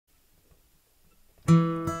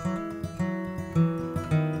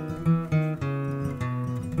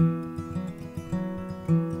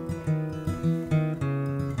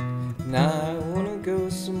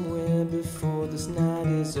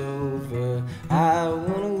I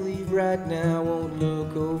wanna leave right now, won't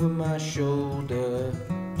look over my shoulder.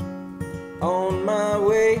 On my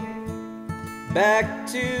way back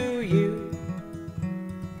to you.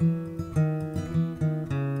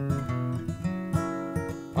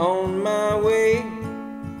 On my way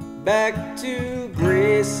back to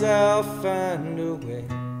grace, I'll find a way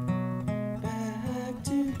back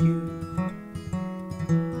to you.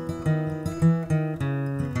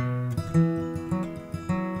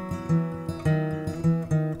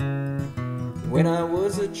 When I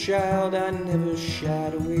was a child, I never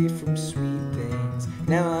shied away from sweet things.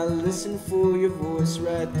 Now I listen for your voice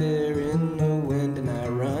right there in the wind, and I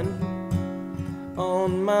run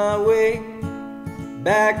on my way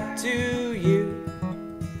back to you.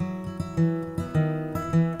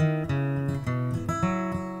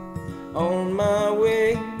 On my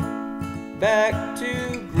way back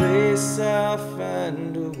to grace, I'll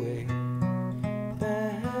find a way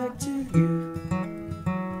back to you.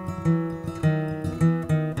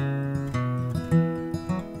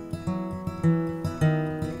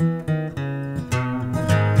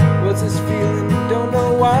 What's this feeling? Don't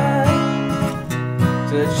know why.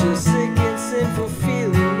 Such a sick and sinful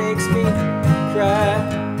feeling makes me cry.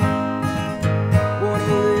 Wanna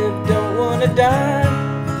live, don't wanna die,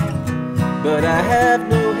 but I have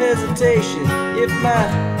no hesitation if my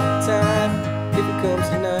time, if it comes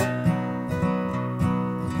tonight.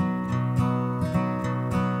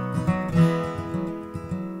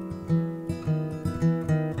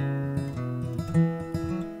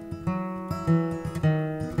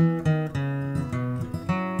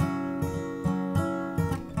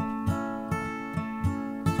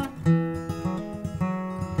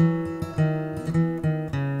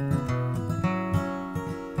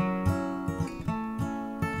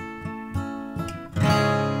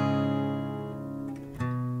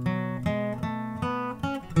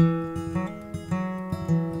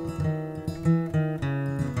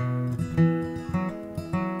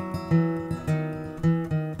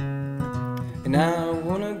 And I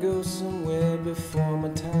wanna go somewhere before my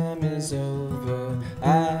time is over.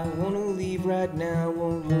 I wanna leave right now,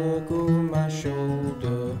 won't look over my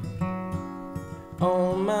shoulder.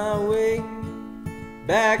 On my way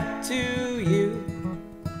back to you.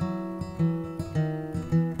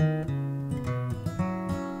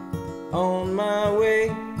 On my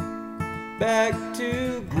way back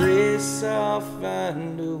to grace, I'll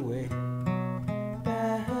find a way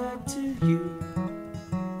back to you.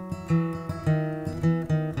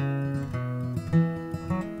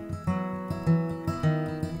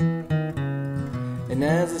 And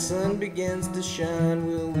as the sun begins to shine,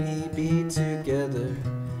 will we be together?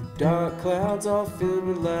 Dark clouds all filled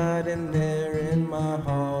with light, and there in my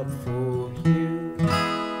heart for